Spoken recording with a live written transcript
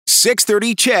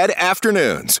6:30 CHED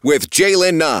Afternoons with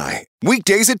Jaylen Nye.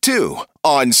 Weekdays at 2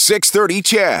 on 6:30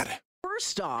 CHED.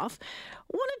 First off,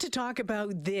 wanted to talk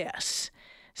about this.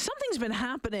 Something's been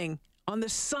happening on the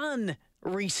sun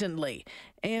recently.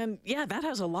 And yeah, that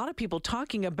has a lot of people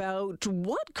talking about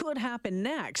what could happen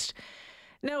next.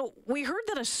 Now, we heard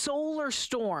that a solar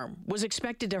storm was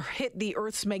expected to hit the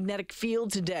Earth's magnetic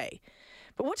field today.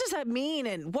 But what does that mean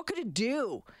and what could it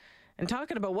do? And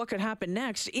talking about what could happen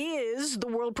next, is the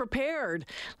world prepared?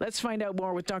 Let's find out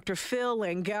more with Dr. Phil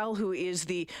Langell, who is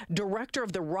the director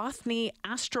of the Rothny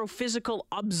Astrophysical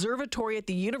Observatory at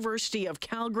the University of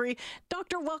Calgary.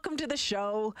 Doctor, welcome to the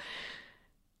show.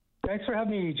 Thanks for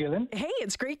having me, Jillian. Hey,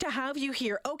 it's great to have you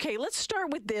here. Okay, let's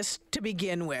start with this to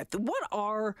begin with. What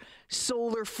are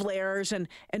solar flares and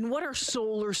what are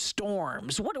solar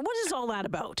storms? What is all that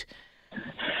about?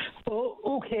 Oh,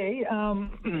 okay.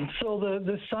 So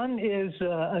the sun is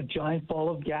a giant ball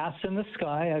of gas in the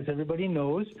sky, as everybody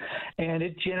knows, and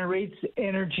it generates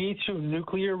energy through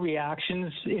nuclear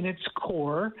reactions in its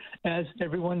core, as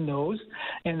everyone knows,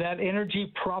 and that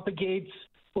energy propagates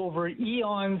over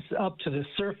eons up to the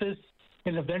surface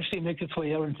and eventually makes its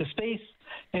way out into space.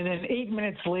 And then 8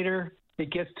 minutes later,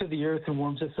 it gets to the Earth and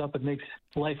warms us up and makes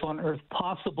life on Earth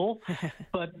possible.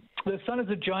 But the sun is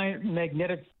a giant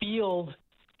magnetic field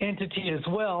entity as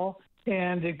well,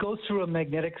 and it goes through a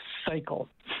magnetic cycle.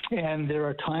 And there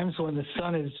are times when the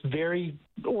sun is very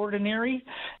ordinary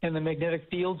and the magnetic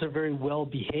fields are very well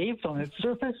behaved on its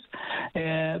surface.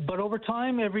 But over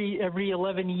time, every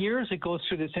 11 years, it goes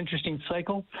through this interesting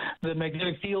cycle. The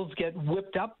magnetic fields get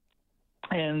whipped up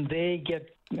and they get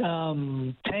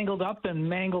tangled up and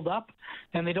mangled up,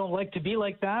 and they don't like to be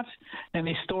like that, and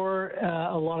they store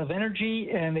a lot of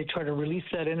energy, and they try to release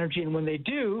that energy, and when they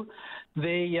do,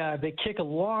 they kick a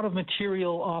lot of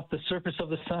material off the surface of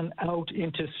the sun out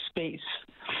into space,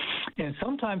 and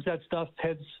sometimes that stuff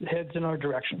heads in our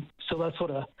direction. So that's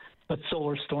what a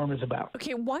solar storm is about.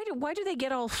 Okay, why do they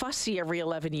get all fussy every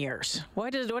 11 years? Why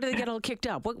do they get all kicked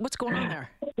up? What's going on there?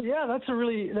 Yeah, that's a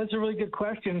really good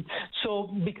question.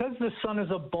 So because the sun is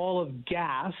a ball of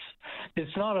gas,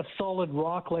 it's not a solid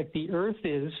rock like the Earth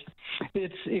is.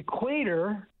 Its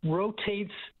equator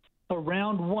rotates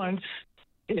around once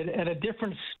at a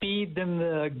different speed than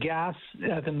the gas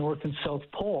at the North and South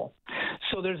Pole.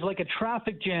 So there's like a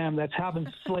traffic jam that happens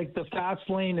like the fast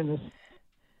lane in the...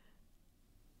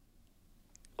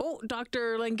 Oh,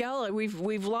 Dr. Langell,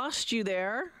 we've lost you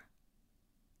there.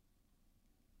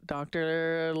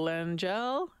 Dr.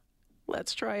 Langell,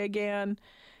 let's try again.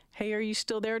 Hey, are you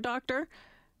still there, doctor?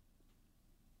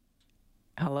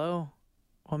 Hello?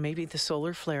 Well, maybe the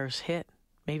solar flares hit.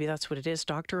 Maybe that's what it is.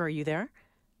 Doctor, are you there?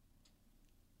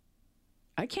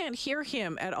 I can't hear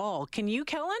him at all. Can you,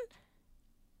 Kellen?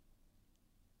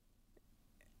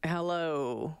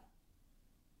 Hello?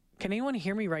 Can anyone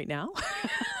hear me right now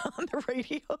on the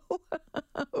radio?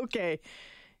 Okay.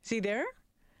 Is he there?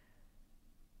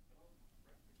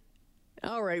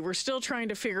 All right. We're still trying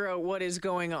to figure out what is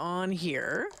going on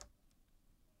here.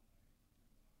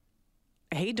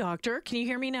 Hey, doctor, can you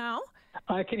hear me now?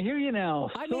 I can hear you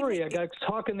now. Sorry, I got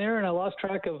talking there and I lost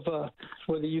track of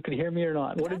whether you could hear me or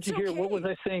not. What did you hear? Okay. What was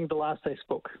I saying the last I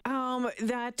spoke?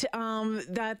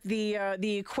 That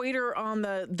the equator on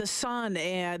the sun,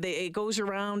 it goes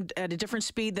around at a different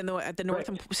speed than at the north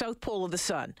and south pole of the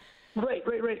sun. Right.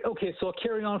 Okay, so I'll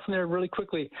carry on from there really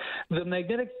quickly. The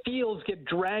magnetic fields get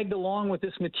dragged along with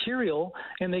this material,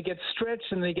 and they get stretched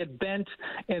and they get bent,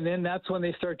 and then that's when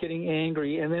they start getting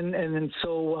angry. And then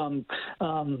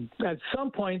at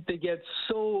some point they get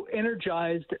so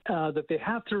energized that they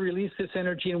have to release this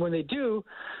energy, and when they do,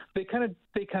 they kind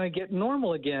of get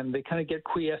normal again. They kind of get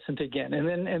quiescent again, and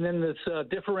then this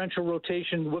differential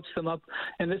rotation whips them up,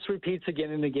 and this repeats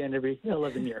again and again every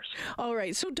 11 years. All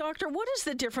right. So, doctor, what is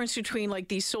the difference between like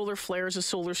these solar flares, a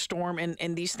solar storm,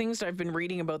 and these things that I've been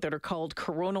reading about that are called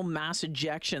coronal mass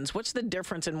ejections? What's the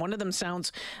difference? And one of them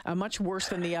sounds much worse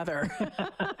than the other.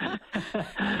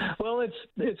 Well,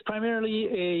 it's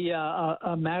primarily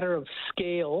a matter of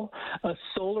scale. A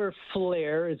solar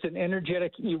flare is an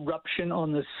energetic eruption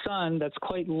on the sun that's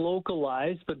quite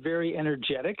localized but very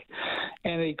energetic.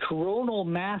 And a coronal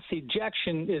mass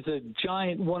ejection is a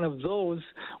giant one of those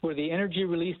where the energy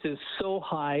released is so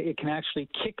high it can actually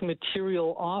kick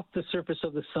material off the surface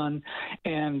of the sun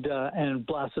and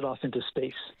blast it off into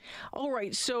space. All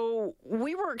right, so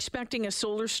we were expecting a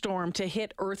solar storm to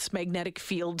hit Earth's magnetic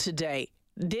field today.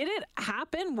 Did it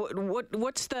happen?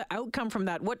 What's the outcome from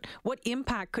that? What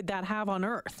impact could that have on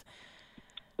Earth?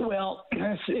 Well,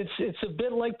 it's a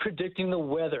bit like predicting the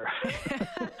weather.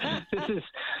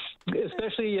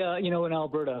 especially in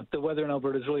Alberta. The weather in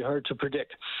Alberta is really hard to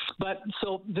predict. But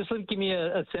so just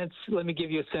let me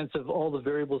give you a sense of all the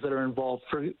variables that are involved.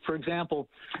 For example,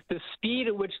 the speed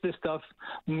at which this stuff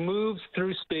moves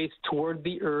through space toward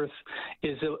the Earth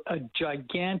is a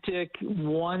gigantic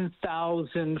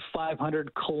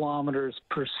 1,500 kilometers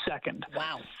per second.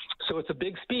 Wow. So it's a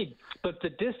big speed, but the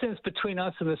distance between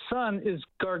us and the sun is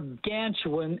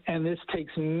gargantuan, and this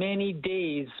takes many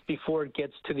days before it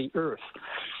gets to the Earth.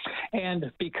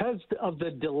 And because of the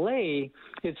delay,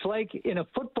 it's like in a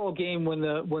football game when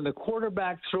the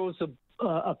quarterback throws a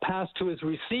pass to his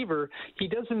receiver, he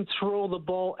doesn't throw the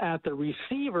ball at the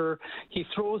receiver. He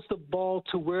throws the ball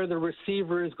to where the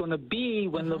receiver is going to be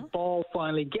when the ball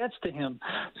finally gets to him.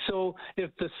 So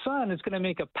if the sun is going to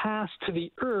make a pass to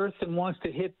the Earth and wants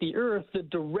to hit the Earth, the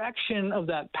direction of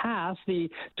that pass, the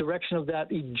direction of that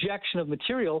ejection of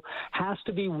material, has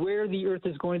to be where the Earth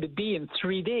is going to be in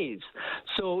 3 days.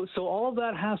 So all of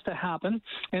that has to happen.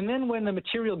 And then when the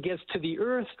material gets to the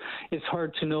Earth, it's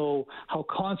hard to know how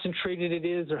concentrated it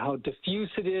is or how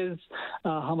diffuse it is,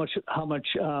 how much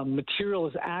material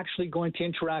is actually going to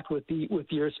interact with the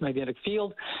Earth's magnetic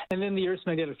field. And then the Earth's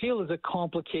magnetic field is a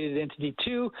complicated entity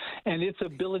too, and its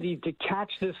ability to catch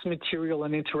this material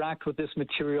and interact with this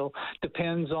material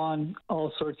depends on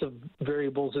all sorts of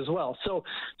variables as well. So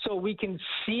we can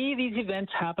see these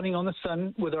events happening on the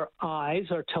sun with our eyes,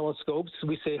 our telescopes.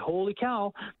 We say, holy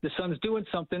cow, the sun's doing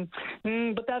something,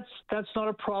 but that's not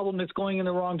a problem. It's going in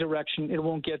the wrong direction. It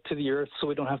won't get to the Earth, so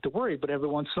we don't have to worry. But every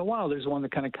once in a while, there's one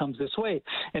that kind of comes this way.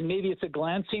 And maybe it's a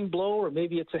glancing blow, or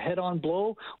maybe it's a head-on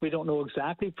blow. We don't know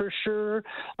exactly for sure,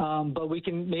 but we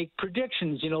can make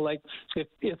predictions. Like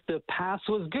if the pass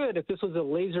was good, if this was a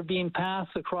laser beam pass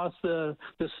across the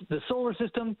solar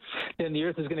system, then the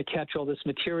Earth is going to catch all this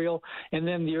material, and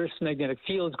then the Earth's magnetic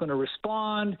field is going to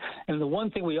respond. And the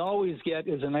one thing we always get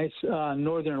is a nice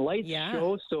Northern Lights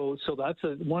show. So that's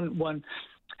one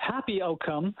happy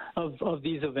outcome of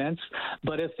these events.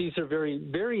 But if these are very,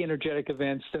 very energetic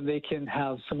events, then they can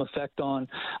have some effect on,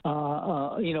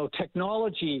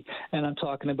 technology. And I'm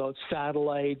talking about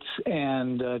satellites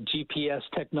and GPS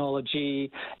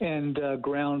technology and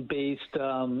ground-based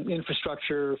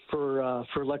infrastructure for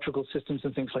electrical systems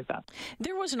and things like that.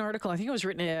 There was an article, I think it was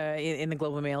written in the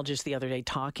Globe and Mail just the other day,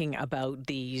 talking about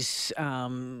these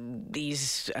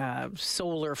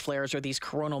solar flares or these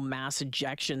coronal mass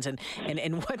ejections and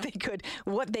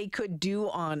what they could do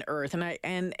on Earth.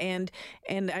 And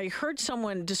I heard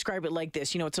someone describe it like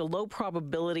this. It's a low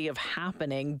probability of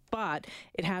happening, but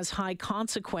it has high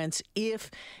consequence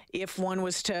if one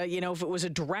was to, if it was a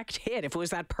direct hit, if it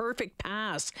was that perfect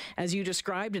pass as you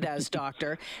described it as,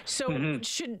 Doctor. So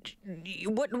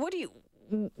what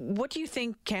do you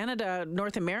think Canada,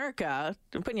 North America,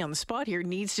 I'm putting you on the spot here,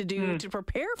 needs to do to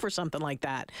prepare for something like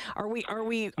that? Are we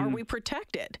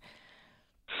protected?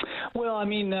 Well, I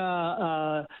mean,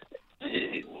 I'm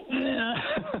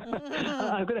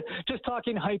gonna just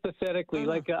talking hypothetically.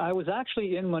 Like I was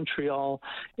actually in Montreal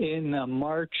in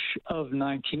March of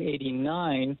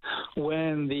 1989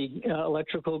 when the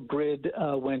electrical grid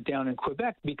went down in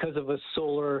Quebec because of a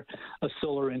solar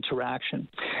interaction,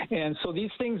 and so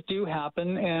these things do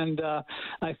happen. And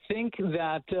I think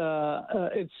that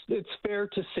it's fair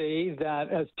to say that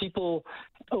as people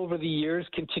over the years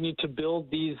continue to build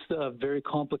these very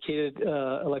complicated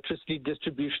electricity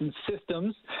distribution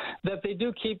systems, that they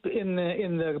do keep in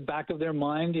the back of their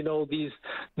mind,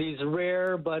 these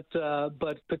rare but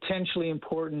potentially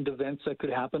important events that could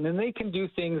happen, and they can do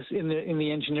things in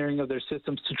the engineering of their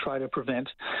systems to try to prevent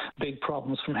big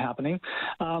problems from happening.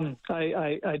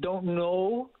 I don't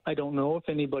know if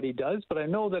anybody does, but I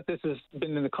know that this has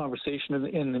been in the conversation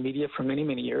in the media for many,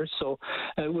 many years. So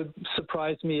it would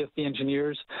surprise me if the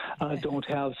engineers don't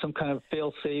have some kind of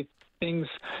fail-safe things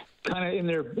kind of in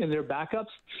their backups.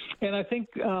 And I think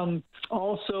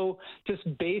also just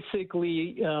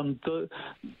basically the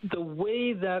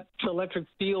way that electric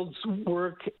fields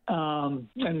work and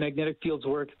magnetic fields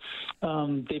work,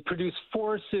 they produce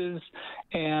forces,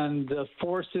 and the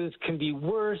forces can be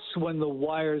worse when the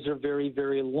wires are very,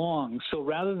 very long. So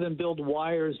rather than build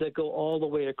wires that go all the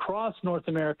way across North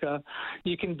America,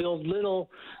 you can build little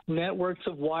networks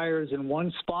of wires in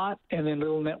one spot and then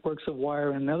little networks of wire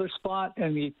in another spot,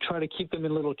 and you try to keep them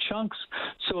in little chunks.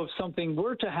 So if something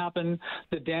were to happen,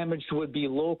 the damage would be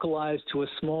localized to a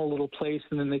small little place,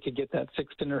 and then they could get that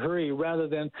fixed in a hurry, rather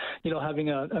than having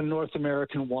a North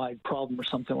American-wide problem or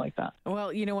something like that.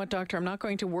 Well, you know what, Doctor? I'm not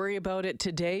going to worry about it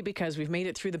today because we've made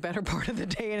it through the better part of the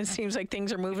day, and it seems like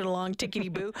things are moving along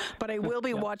tickety-boo. But I will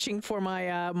be watching for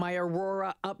my my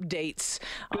Aurora updates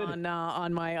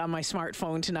on my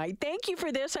smartphone tonight. Thank you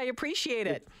for this. I appreciate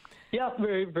it. Yeah,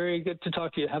 very, very good to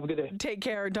talk to you. Have a good day. Take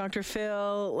care. Dr.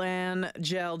 Phil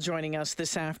Langell joining us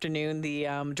this afternoon, the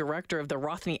director of the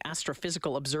Rothny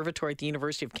Astrophysical Observatory at the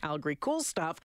University of Calgary. Cool stuff.